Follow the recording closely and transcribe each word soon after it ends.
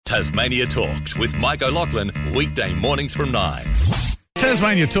Tasmania Talks with Mike O'Loughlin, weekday mornings from 9.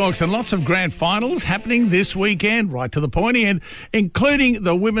 Tasmania Talks, and lots of grand finals happening this weekend, right to the pointy end, including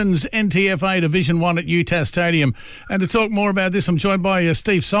the Women's NTFA Division 1 at UTAS Stadium. And to talk more about this, I'm joined by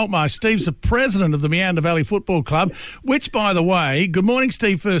Steve Saltmarsh. Steve's the president of the Meander Valley Football Club, which, by the way, good morning,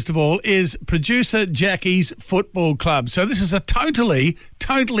 Steve, first of all, is producer Jackie's football club. So this is a totally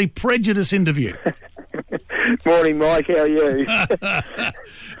prejudiced interview. Morning, Mike. How are you?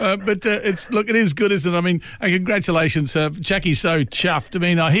 It is good, isn't it? I mean, congratulations. Jackie's so chuffed. I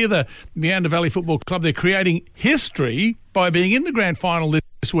mean, I hear the Meander Valley Football Club, they're creating history by being in the grand final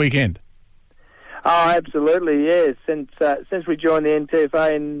this weekend. Oh, absolutely, yes. Since we joined the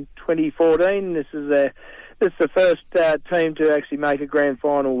NTFA in 2014, this is the first team to actually make a grand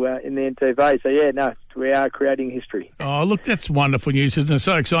final in the NTFA. So, we are creating history. Oh, look, that's wonderful news, isn't it?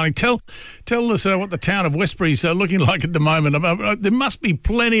 So exciting. Tell us what the town of Westbury's looking like at the moment. There must be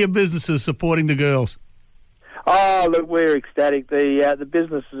plenty of businesses supporting the girls. Oh, look, we're ecstatic. The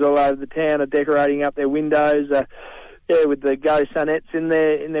businesses all over the town are decorating up their windows. With the Go Sunettes in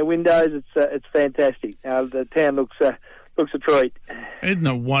their windows, it's fantastic. The town looks a treat. Isn't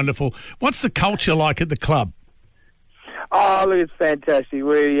it wonderful? What's the culture like at the club? Oh, look, it's fantastic.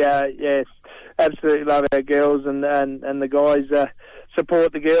 We absolutely love our girls, and the guys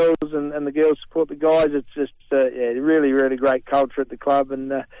support the girls, and the girls support the guys. It's just really, really great culture at the club,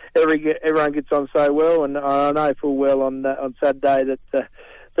 and everyone gets on so well. And I know full well on Saturday that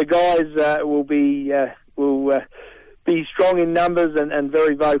the guys will be strong in numbers and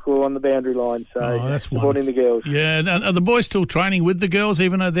very vocal on the boundary line. So that's supporting the girls. Yeah, and are the boys still training with the girls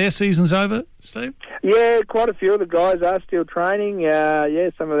even though their season's over, Steve? Yeah, quite a few of the guys are still training.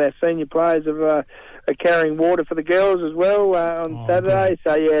 Some of our senior players are carrying water for the girls as well on Saturday.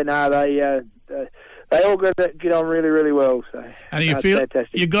 Good. So they all get on really, really well. So and fantastic.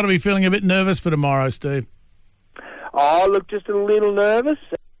 You've got to be feeling a bit nervous for tomorrow, Steve. Oh, look, just a little nervous.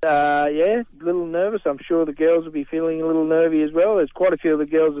 A little nervous. I'm sure the girls will be feeling a little nervy as well. There's quite a few of the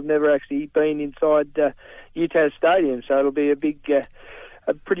girls have never actually been inside UTAS Stadium, so it'll be a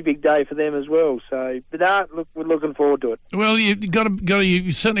pretty big day for them as well. So, look, we're looking forward to it. Well,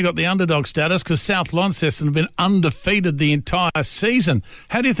 you've certainly got the underdog status because South Launceston have been undefeated the entire season.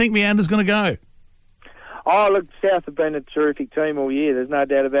 How do you think Meander's going to go? Oh, look, South have been a terrific team all year. There's no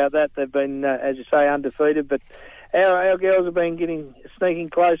doubt about that. They've been, as you say, undefeated, but our girls have been sneaking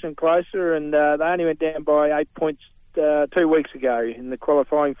closer and closer, and they only went down by 8 points 2 weeks ago in the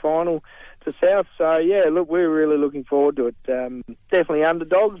qualifying final to South. So, look, we're really looking forward to it. Definitely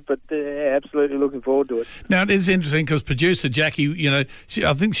underdogs, but absolutely looking forward to it. Now, it is interesting because producer Jackie,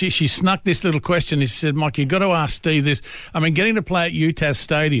 I think she snuck this little question. She said, Mike, you've got to ask Steve this. I mean, getting to play at UTAS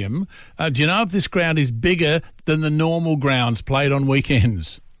Stadium, do you know if this ground is bigger than the normal grounds played on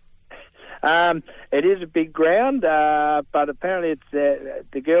weekends? It is a big ground, but apparently it's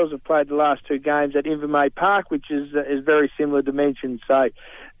the girls have played the last 2 games at Invermay Park, which is very similar dimensions. So,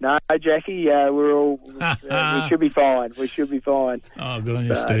 no, Jackie, we're all we should be fine. We should be fine. Oh, good on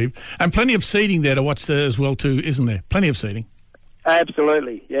you, Steve. And plenty of seating there to watch there as well too, isn't there? Plenty of seating.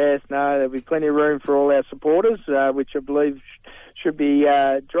 Absolutely, yes. No, there'll be plenty of room for all our supporters, which I believe should be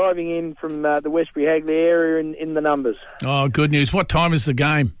driving in from the Westbury Hagley area in the numbers. Oh, good news. What time is the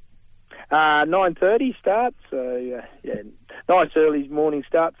game? 9:30 start, so nice early morning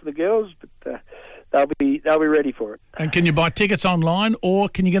start for the girls, but they'll be ready for it. And can you buy tickets online, or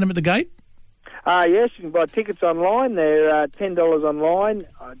can you get them at the gate? Yes, you can buy tickets online. They're $10 online.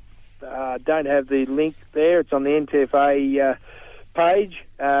 I don't have the link there. It's on the NTFA page,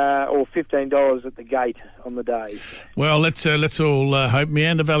 or $15 at the gate on the day. Well, let's all hope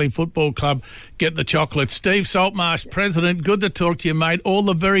Meander Valley Football Club get the chocolate. Steve Saltmarsh, President, good to talk to you, mate. All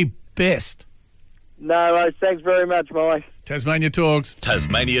the very best. No, thanks very much, Mike. Tasmania Talks.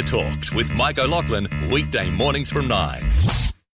 Tasmania Talks with Mike O'Loughlin, weekday mornings from 9.